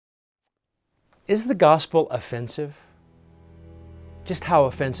Is the gospel offensive? Just how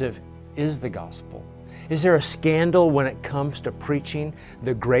offensive is the gospel? Is there a scandal when it comes to preaching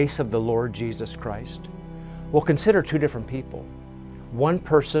the grace of the Lord Jesus Christ? Well, consider two different people. One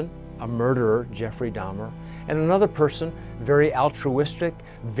person, a murderer, Jeffrey Dahmer, and another person, very altruistic,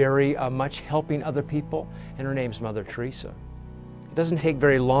 very much helping other people, and her name's Mother Teresa. It doesn't take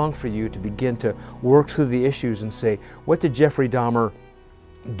very long for you to begin to work through the issues and say, what did Jeffrey Dahmer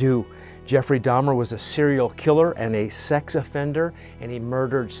do? Jeffrey Dahmer was a serial killer and a sex offender, and he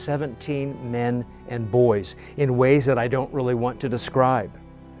murdered 17 men and boys in ways that I don't really want to describe.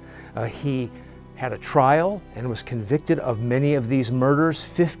 He had a trial and was convicted of many of these murders,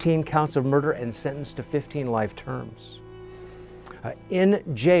 15 counts of murder, and sentenced to 15 life terms. In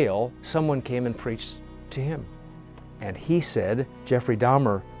jail, someone came and preached to him. And he said, Jeffrey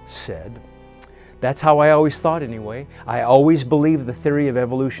Dahmer said, that's how I always thought anyway. I always believed the theory of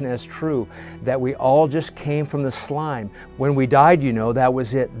evolution as true, that we all just came from the slime. When we died, you know, that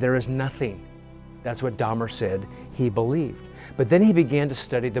was it. There is nothing. That's what Dahmer said he believed. But then he began to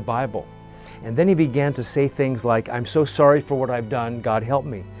study the Bible. And then he began to say things like, I'm so sorry for what I've done, God help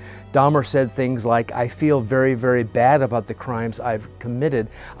me. Dahmer said things like, I feel very, very bad about the crimes I've committed.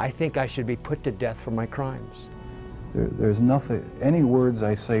 I think I should be put to death for my crimes. There's nothing, any words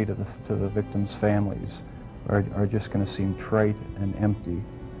I say to the victims' families are just going to seem trite and empty.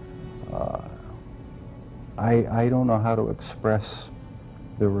 I don't know how to express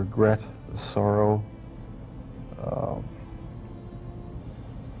the regret, the sorrow,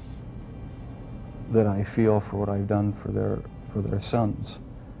 that I feel for what I've done for their sons.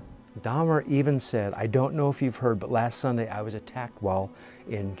 Dahmer even said, I don't know if you've heard, but last Sunday I was attacked while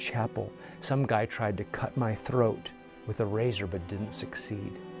in chapel. Some guy tried to cut my throat with a razor but didn't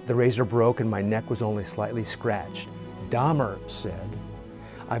succeed. The razor broke and my neck was only slightly scratched. Dahmer said,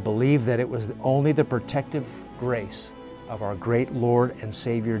 I believe that it was only the protective grace of our great Lord and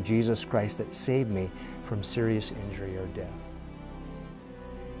Savior Jesus Christ that saved me from serious injury or death.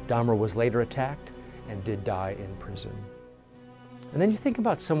 Dahmer was later attacked and did die in prison. And then you think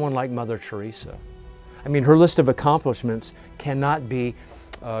about someone like Mother Teresa. I mean, her list of accomplishments cannot be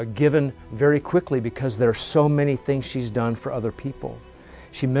given very quickly because there are so many things she's done for other people.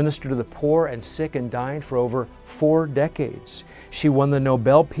 She ministered to the poor and sick and dying for over 4 decades. She won the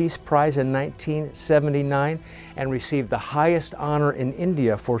Nobel Peace Prize in 1979 and received the highest honor in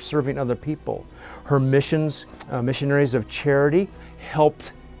India for serving other people. Her missionaries of charity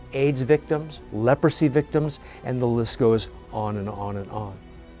helped AIDS victims, leprosy victims, and the list goes on and on and on.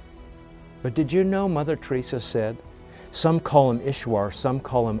 But did you know Mother Teresa said, some call him Ishwar, some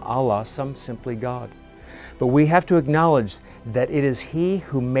call him Allah, some simply God. But we have to acknowledge that it is He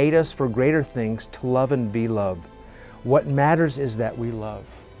who made us for greater things to love and be loved. What matters is that we love.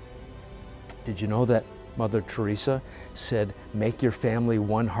 Did you know that Mother Teresa said, make your family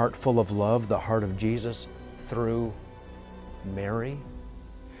one heart full of love, the heart of Jesus, through Mary?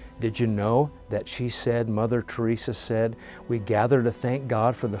 Did you know that she said, Mother Teresa said, we gather to thank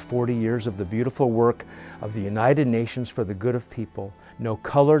God for the 40 years of the beautiful work of the United Nations for the good of people. No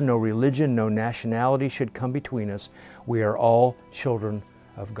color, no religion, no nationality should come between us. We are all children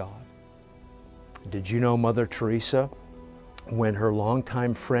of God. Did you know Mother Teresa, when her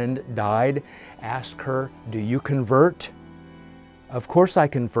longtime friend died, asked her, do you convert? Of course I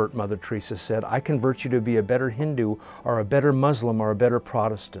convert, Mother Teresa said. I convert you to be a better Hindu or a better Muslim or a better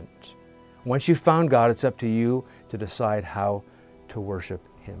Protestant. Once you've found God, it's up to you to decide how to worship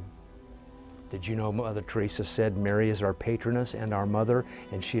Him. Did you know Mother Teresa said Mary is our patroness and our mother,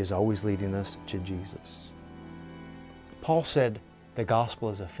 and she is always leading us to Jesus? Paul said the gospel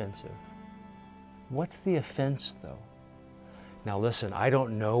is offensive. What's the offense, though? Now listen, I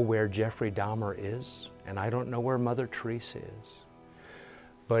don't know where Jeffrey Dahmer is, and I don't know where Mother Teresa is.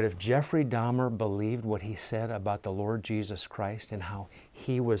 But if Jeffrey Dahmer believed what he said about the Lord Jesus Christ and how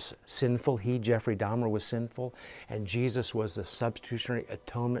he was sinful, Jeffrey Dahmer was sinful, and Jesus was the substitutionary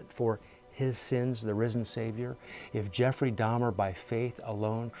atonement for his sins, the risen Savior, if Jeffrey Dahmer by faith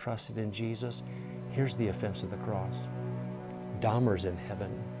alone trusted in Jesus, here's the offense of the cross. Dahmer's in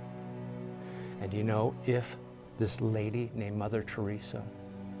heaven. And you know, if this lady named Mother Teresa,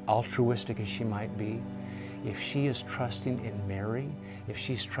 altruistic as she might be, if she is trusting in Mary, if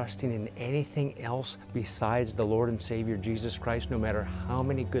she's trusting in anything else besides the Lord and Savior Jesus Christ, no matter how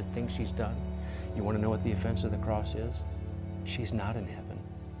many good things she's done, you want to know what the offense of the cross is? She's not in heaven.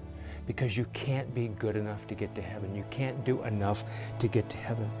 Because you can't be good enough to get to heaven. You can't do enough to get to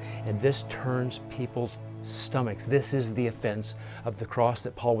heaven. And this turns people's stomachs. This is the offense of the cross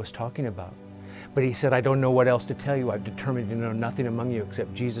that Paul was talking about. But he said, I don't know what else to tell you. I've determined to know nothing among you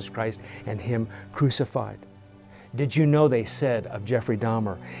except Jesus Christ and Him crucified. Did you know, they said of Jeffrey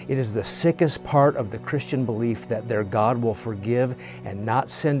Dahmer, it is the sickest part of the Christian belief that their God will forgive and not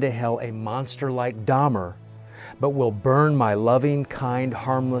send to hell a monster like Dahmer, but will burn my loving, kind,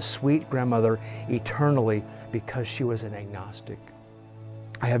 harmless, sweet grandmother eternally because she was an agnostic.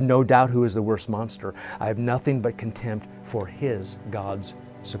 I have no doubt who is the worst monster. I have nothing but contempt for his, God's,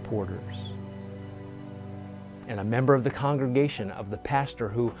 supporters. And a member of the congregation of the pastor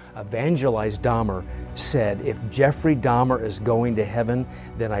who evangelized Dahmer said, if Jeffrey Dahmer is going to heaven,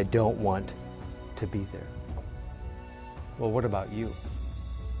 then I don't want to be there. Well, what about you?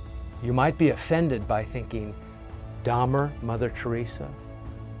 You might be offended by thinking, Dahmer, Mother Teresa,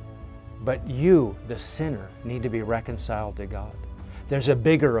 but you, the sinner, need to be reconciled to God. There's a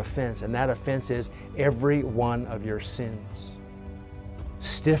bigger offense, and that offense is every one of your sins.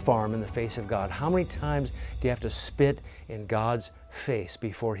 Stiff arm in the face of God. How many times do you have to spit in God's face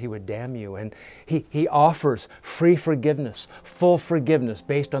before He would damn you? And He offers free forgiveness, full forgiveness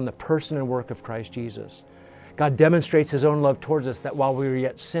based on the person and work of Christ Jesus. God demonstrates His own love towards us that while we were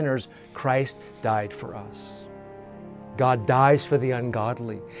yet sinners, Christ died for us. God dies for the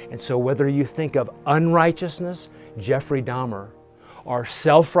ungodly. And so whether you think of unrighteousness, Jeffrey Dahmer, or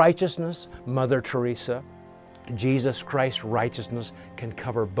self-righteousness, Mother Teresa, Jesus Christ's righteousness can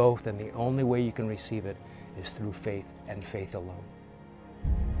cover both, and the only way you can receive it is through faith and faith alone.